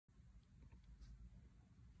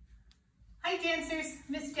dancers,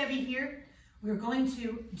 Miss Debbie here. We're going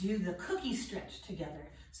to do the cookie stretch together.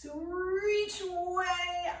 So reach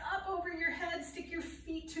way up over your head, stick your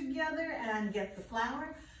feet together and get the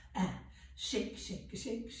flour and shake, shake,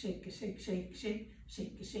 shake, shake, shake, shake, shake,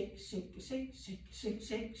 shake, shake, shake, shake, shake, shake,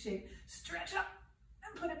 shake, shake, stretch up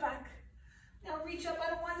and put it back. Now reach up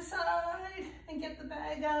on one side and get the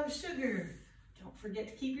bag of sugar. Don't forget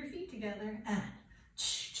to keep your feet together and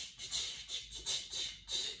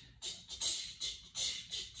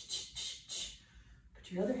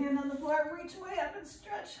your other hand on the floor, reach way up and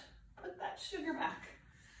stretch. Put that sugar back.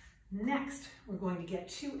 Next, we're going to get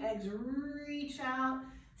 2 eggs. Reach out.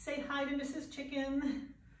 Say hi to Mrs. Chicken.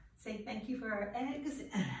 Say thank you for our eggs.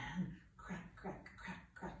 And crack, crack, crack,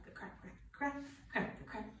 crack, crack, crack, crack, crack,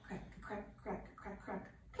 crack, crack, crack, crack, crack, crack,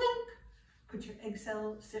 clunk. Put your egg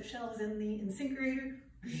shells in the incinerator.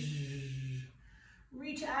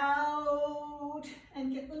 Reach out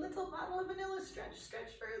and get the little bottle of vanilla. Stretch,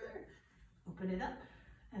 stretch further. Open it up.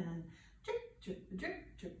 And drip, drip,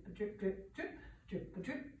 drip, drip, drip, drip, drip, drip,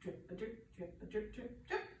 drip, drip, drip, drip, drip, drip,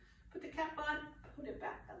 drip. Put the cap on, put it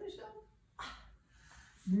back on the shelf.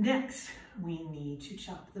 Next, we need to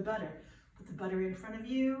chop the butter. Put the butter in front of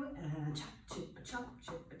you and chop, chip, chop,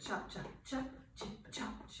 chip, chop, chop, chop, chip,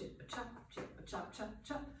 chop, chip, chop, chip, chop, chop,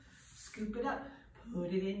 chop. Scoop it up,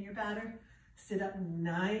 put it in your batter. Sit up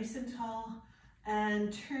nice and tall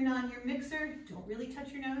and turn on your mixer. Don't really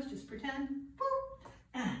touch your nose, just pretend. Boop.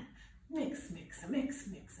 And mix, mix, mix,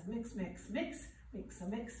 mix, mix, mix, mix, mix,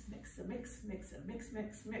 mix, mix, mix, mix, mix,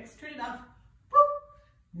 mix, mix. Turn it off. Boop.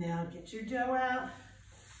 Now get your dough out.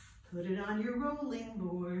 Put it on your rolling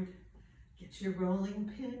board. Get your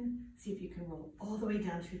rolling pin. See if you can roll all the way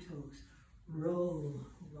down to your toes. Roll,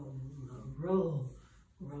 roll, roll,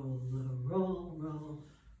 roll, roll, roll,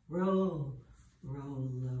 roll,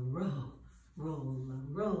 roll, roll,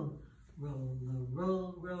 roll, roll, roll,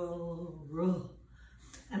 roll, roll, roll.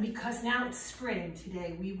 And because now it's spring,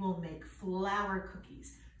 today we will make flour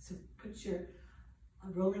cookies. So put your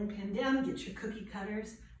rolling pin down, get your cookie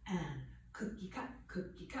cutters, and cookie cut,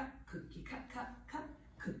 cookie cut, cookie cut, cut, cut,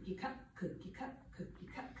 cookie cut, cookie cut, cookie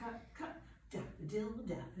cut, cut, cut, daffodil,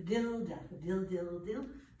 daffodil, daffodil, dill, dill,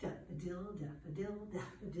 daffodil, daffodil,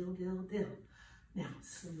 daffodil, dill, dill. Now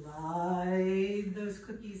slide those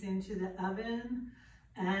cookies into the oven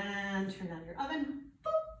and turn on your oven.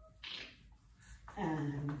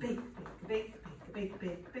 And bake, bake, bake,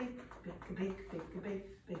 bake, bake, bake, bake, bake, bake,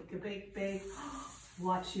 bake, bake, bake, bake.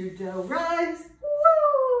 Watch your dough rise.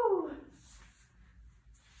 Woo!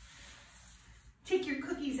 Take your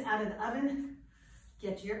cookies out of the oven.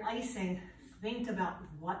 Get your icing. Think about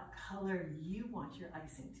what color you want your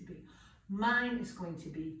icing to be. Mine is going to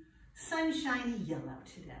be sunshiny yellow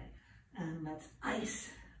today. And let's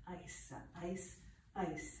ice, ice, ice,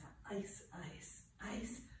 ice, ice, ice,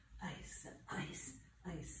 ice. Ice, ice,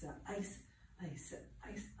 ice, ice, ice,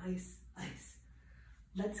 ice, ice, ice.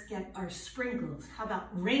 Let's get our sprinkles. How about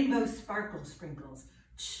rainbow sparkle sprinkles?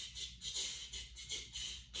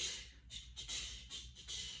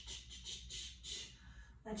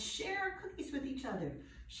 Let's share our cookies with each other.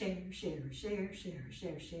 Share, share, share, share,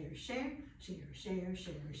 share, share, share, share, share, share,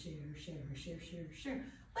 share, share, share, share, share.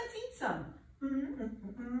 Let's eat some.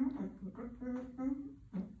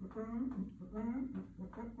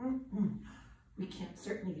 We can't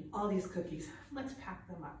certainly eat all these cookies. Let's pack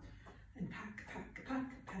them up. And pack, pack,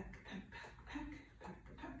 pack, pack, pack, pack, pack, pack,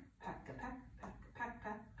 pack, pack, pack, pack, pack,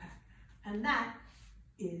 pack, pack. And that